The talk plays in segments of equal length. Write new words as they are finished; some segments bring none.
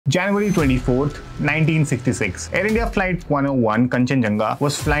January 24th, 1966. Air India Flight 101 Kanchenjunga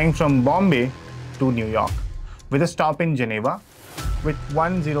was flying from Bombay to New York with a stop in Geneva with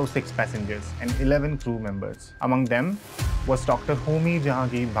 106 passengers and 11 crew members. Among them was Dr. Homi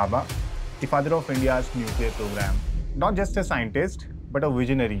Bhabha, the father of India's nuclear program. Not just a scientist, but a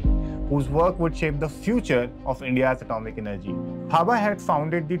visionary whose work would shape the future of India's atomic energy. Bhabha had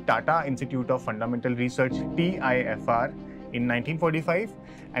founded the Tata Institute of Fundamental Research (TIFR) in 1945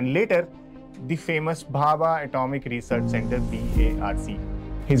 and later the famous Bhabha Atomic Research Center (BARC).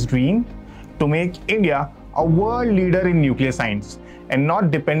 His dream? To make India a world leader in nuclear science and not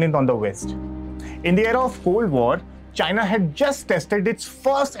dependent on the West. In the era of Cold War, China had just tested its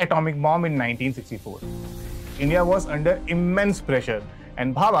first atomic bomb in 1964. India was under immense pressure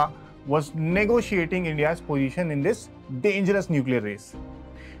and Bhabha was negotiating India's position in this dangerous nuclear race.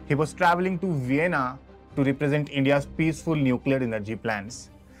 He was traveling to Vienna to represent India's peaceful nuclear energy plans.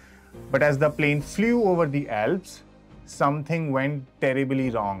 But as the plane flew over the Alps, something went terribly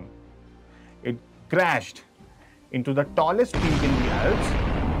wrong. It crashed into the tallest peak in the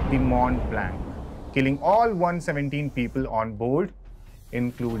Alps, the Mont Blanc, killing all 117 people on board,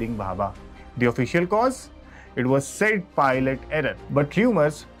 including Bhabha. The official cause? It was said pilot error, but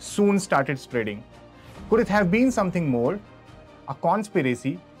rumors soon started spreading. Could it have been something more? A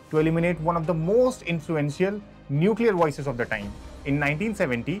conspiracy to eliminate one of the most influential nuclear voices of the time. In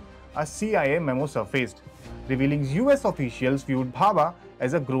 1970, a CIA memo surfaced, revealing US officials viewed Bhabha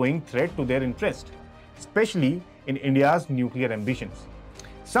as a growing threat to their interest, especially in India's nuclear ambitions.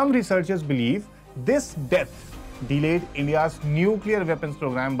 Some researchers believe this death delayed India's nuclear weapons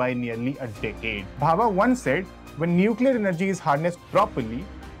program by nearly a decade. Bhabha once said, when nuclear energy is harnessed properly,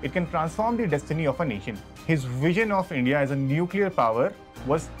 it can transform the destiny of a nation. His vision of India as a nuclear power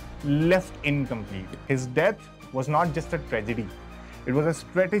was left incomplete. His death was not just a tragedy. It was a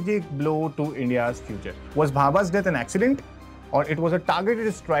strategic blow to India's future. Was Bhabha's death an accident? Or it was a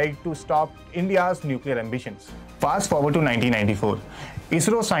targeted strike to stop India's nuclear ambitions? Fast forward to 1994.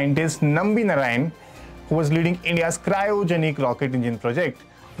 ISRO scientist Nambi Narayan, who was leading India's cryogenic rocket engine project,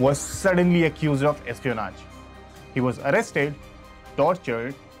 was suddenly accused of espionage. He was arrested,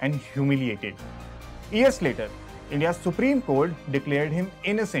 tortured, and humiliated. Years later, India's Supreme Court declared him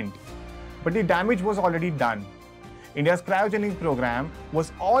innocent, but the damage was already done. India's cryogenic program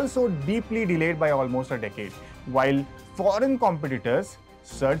was also deeply delayed by almost a decade, while foreign competitors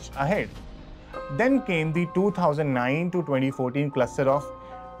surged ahead. Then came the 2009 to 2014 cluster of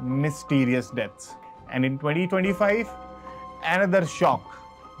mysterious deaths. And in 2025, another shock.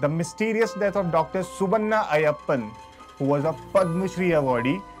 The mysterious death of Dr. Subanna Ayyappan, who was a Padma Shri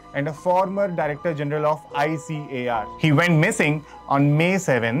awardee and a former Director General of ICAR. He went missing on May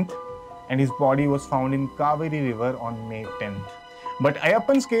 7th and his body was found in Kaveri River on May 10th. But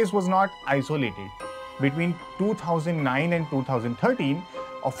Ayyappan's case was not isolated. Between 2009 and 2013,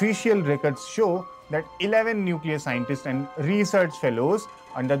 official records show that 11 nuclear scientists and research fellows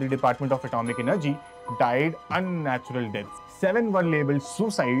under the Department of Atomic Energy died unnatural deaths. 7 were labeled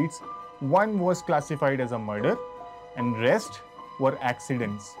suicides, 1 was classified as a murder, and rest were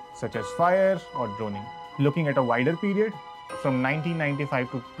accidents such as fire or drowning. Looking at a wider period, from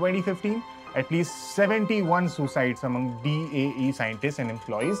 1995 to 2015, at least 71 suicides among DAE scientists and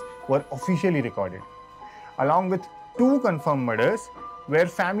employees were officially recorded, along with 2 confirmed murders, where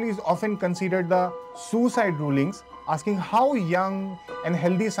families often considered the suicide rulings, asking how young and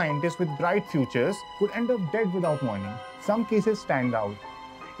healthy scientists with bright futures could end up dead without warning. Some cases stand out.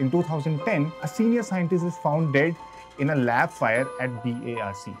 In 2010, a senior scientist is found dead in a lab fire at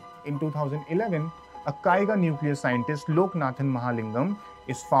BARC. In 2011, a Kaiga nuclear scientist Loknathan Mahalingam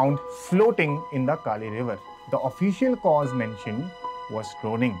is found floating in the Kali River. The official cause mentioned was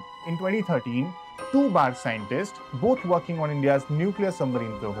drowning. In 2013, 2 barc scientists, both working on India's nuclear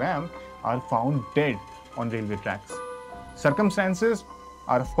submarine program, are found dead on railway tracks. Circumstances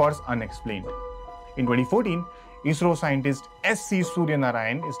are of course unexplained. In 2014, ISRO scientist SC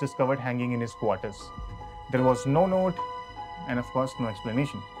Suryanarayan is discovered hanging in his quarters. There was no note and of course no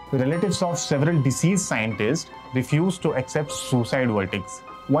explanation. The relatives of several deceased scientists refused to accept suicide verdicts.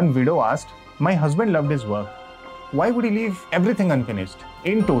 One widow asked, "My husband loved his work. Why would he leave everything unfinished?"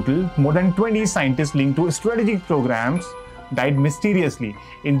 In total, more than 20 scientists linked to strategic programs died mysteriously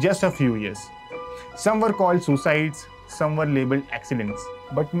in just a few years. Some were called suicides, some were labeled accidents.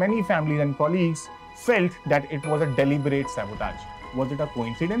 But many families and colleagues felt that it was a deliberate sabotage. Was it a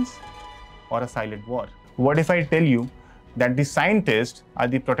coincidence or a silent war? What if I tell you that the scientists are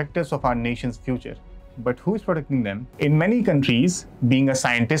the protectors of our nation's future? But who is protecting them? In many countries, being a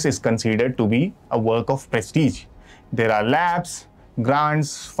scientist is considered to be a work of prestige. There are labs,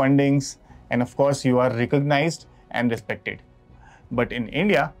 grants, fundings, and of course you are recognized and respected. But in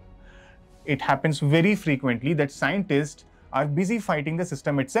India, it happens very frequently that scientists are busy fighting the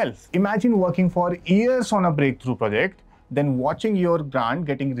system itself. Imagine working for years on a breakthrough project, then watching your grant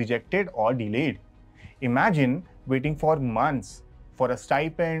getting rejected or delayed. Imagine waiting for months for a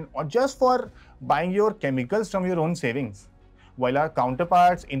stipend or just for buying your chemicals from your own savings, while our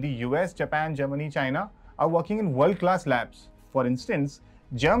counterparts in the US, Japan, Germany, China are working in world-class labs. For instance,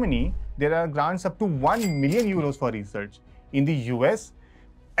 Germany, there are grants up to 1 million euros for research. In the US,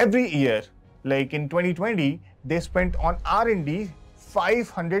 every year, like in 2020, they spent on R&D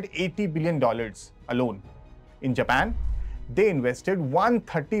 $580 billion alone. In Japan, they invested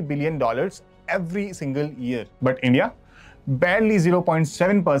 $130 billion every single year. But India, barely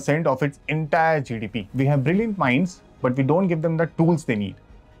 0.7% of its entire GDP. We have brilliant minds, but we don't give them the tools they need.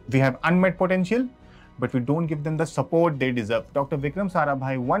 We have unmet potential, but we don't give them the support they deserve. Dr. Vikram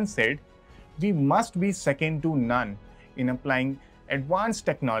Sarabhai once said, we must be second to none in applying advanced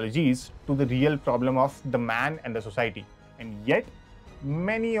technologies to the real problem of the man and the society. And yet,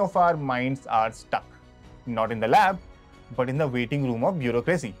 many of our minds are stuck, not in the lab, but in the waiting room of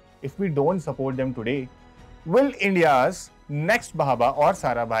bureaucracy. If we don't support them today, will India's next Bhabha or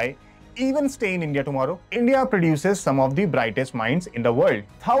Sarabhai even stay in India tomorrow? India produces some of the brightest minds in the world.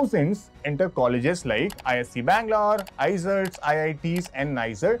 Thousands enter colleges like IISc Bangalore, IISc, IITs and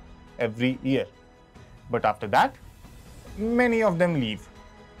NISR every year. But after that, many of them leave.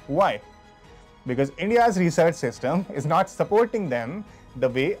 Why? Because India's research system is not supporting them the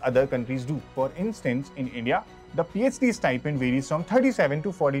way other countries do. For instance, in India, the PhD stipend varies from 37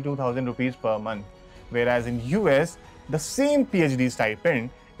 to 42,000 rupees per month, whereas in US, the same PhD stipend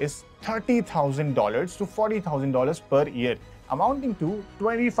is $30,000 to $40,000 per year, amounting to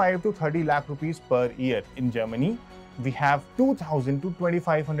 25 to 30 lakh rupees per year. In Germany, we have 2,000 to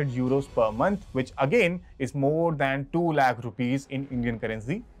 2,500 euros per month, which again is more than 2 lakh rupees in Indian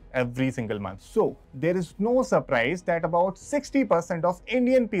currency every single month. So there is no surprise that about 60% of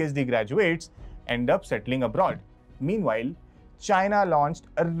Indian PhD graduates end up settling abroad. Meanwhile, China launched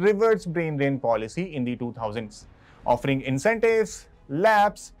a reverse brain drain policy in the 2000s, offering incentives,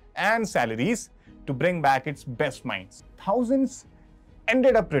 labs, and salaries to bring back its best minds. Thousands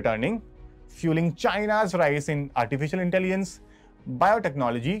ended up returning, fueling China's rise in artificial intelligence,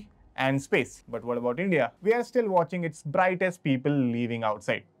 biotechnology, and space. But what about India? We are still watching its brightest people leaving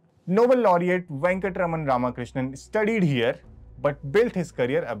outside. Nobel laureate Venkatraman Ramakrishnan studied here but built his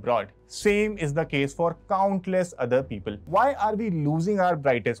career abroad. Same is the case for countless other people. Why are we losing our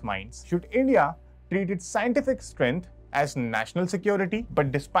brightest minds? Should India treat its scientific strength as national security?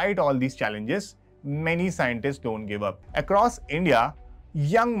 But despite all these challenges, many scientists don't give up. Across India,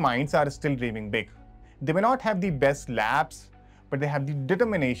 young minds are still dreaming big. They may not have the best labs, but they have the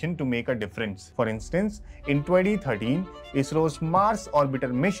determination to make a difference. For instance, in 2013, ISRO's Mars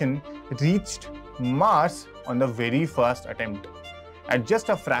orbiter mission reached Mars on the very first attempt, at just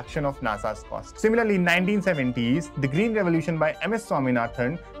a fraction of NASA's cost. Similarly, in 1970s, the Green Revolution by MS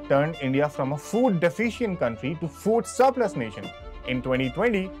Swaminathan turned India from a food-deficient country to food-surplus nation. In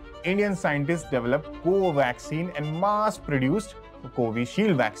 2020, Indian scientists developed Covaxin and mass-produced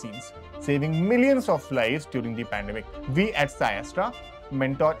Covishield vaccines, saving millions of lives during the pandemic. We at SciAstra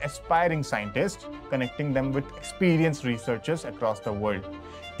mentor aspiring scientists, connecting them with experienced researchers across the world,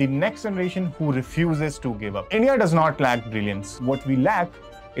 the next generation who refuses to give up. India does not lack brilliance. What we lack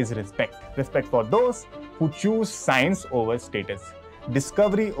is respect. Respect for those who choose science over status,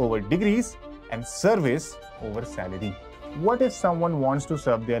 discovery over degrees, and service over salary. What if someone wants to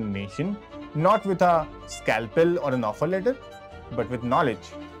serve their nation, not with a scalpel or an offer letter, but with knowledge?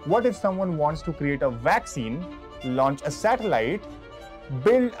 What if someone wants to create a vaccine, launch a satellite,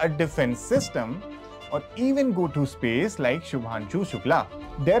 build a defense system, or even go to space like Shubhanshu Shukla?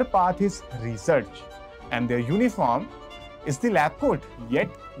 Their path is research, and their uniform is the lab coat. Yet,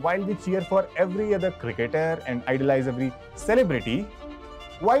 while we cheer for every other cricketer and idolize every celebrity,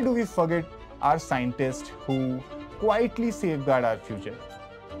 why do we forget our scientists who quietly safeguard our future?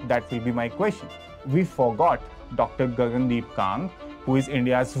 That will be my question. We forgot Dr. Gagandeep Kang, who is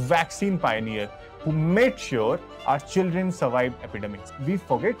India's vaccine pioneer, who made sure our children survived epidemics. We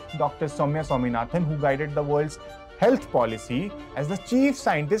forget Dr. Soumya Swaminathan, who guided the world's health policy as the chief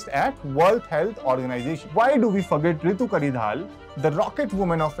scientist at World Health Organization. Why do we forget Ritu Karidhal, the rocket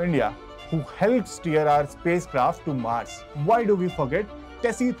woman of India, who helped steer our spacecraft to Mars? Why do we forget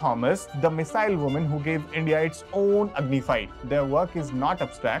Tessie Thomas, the missile woman who gave India its own Agni 5? Their work is not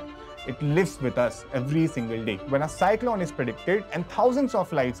abstract. It lives with us every single day. When a cyclone is predicted and thousands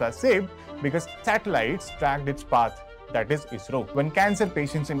of lives are saved because satellites tracked its path, that is ISRO. When cancer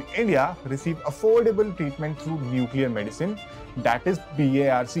patients in India receive affordable treatment through nuclear medicine, that is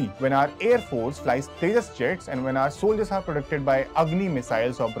BARC. When our Air Force flies Tejas jets and when our soldiers are protected by Agni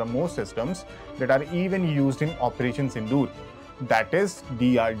missiles or BrahMos systems that are even used in Operation Sindoor, that is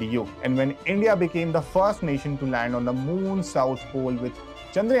DRDO. And when India became the first nation to land on the moon's south pole with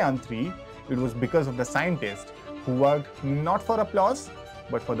Chandrayaan 3, it was because of the scientists who worked not for applause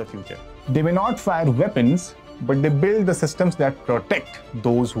but for the future. They may not fire weapons, but they build the systems that protect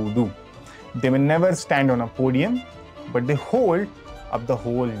those who do. They may never stand on a podium, but they hold up the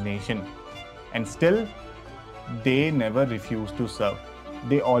whole nation. And still, they never refuse to serve.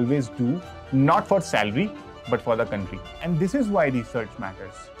 They always do, not for salary, but for the country. And this is why research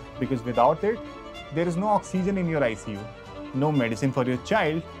matters. Because without it, there is no oxygen in your ICU, no medicine for your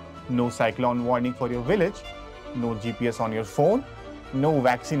child, no cyclone warning for your village, no GPS on your phone, no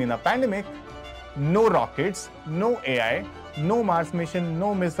vaccine in a pandemic, no rockets, no AI, no Mars mission,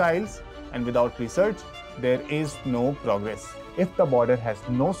 no missiles, and without research, there is no progress. If the border has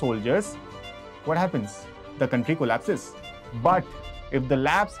no soldiers, what happens? The country collapses. But if the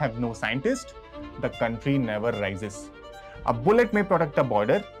labs have no scientists, the country never rises. A bullet may protect a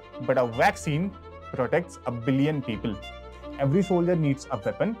border, but a vaccine protects a billion people. Every soldier needs a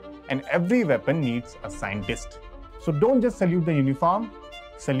weapon, and every weapon needs a scientist. So don't just salute the uniform,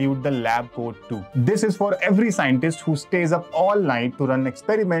 salute the lab coat too. This is for every scientist who stays up all night to run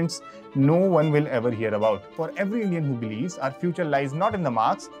experiments no one will ever hear about. For every Indian who believes our future lies not in the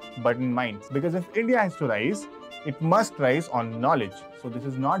marks, but in minds. Because if India has to rise, it must rise on knowledge. So this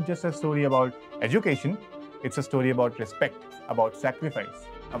is not just a story about education, it's a story about respect, about sacrifice,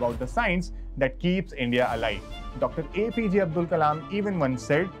 about the science that keeps India alive. Dr. APJ Abdul Kalam even once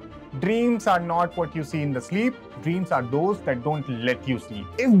said, "Dreams are not what you see in the sleep, dreams are those that don't let you sleep."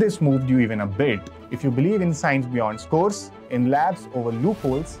 If this moved you even a bit, if you believe in science beyond scores, in labs over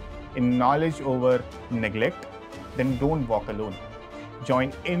loopholes, in knowledge over neglect, then don't walk alone.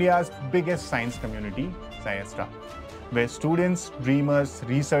 Join India's biggest science community, SciAstra, where students, dreamers,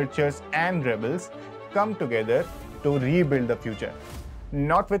 researchers, and rebels come together to rebuild the future.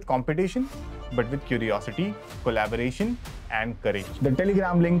 Not with competition, but with curiosity, collaboration, and courage. The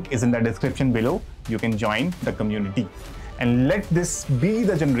Telegram link is in the description below. You can join the community. And let this be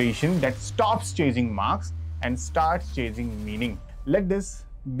the generation that stops chasing marks and starts chasing meaning. Let this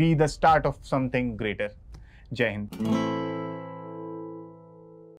be the start of something greater. Jai Hind.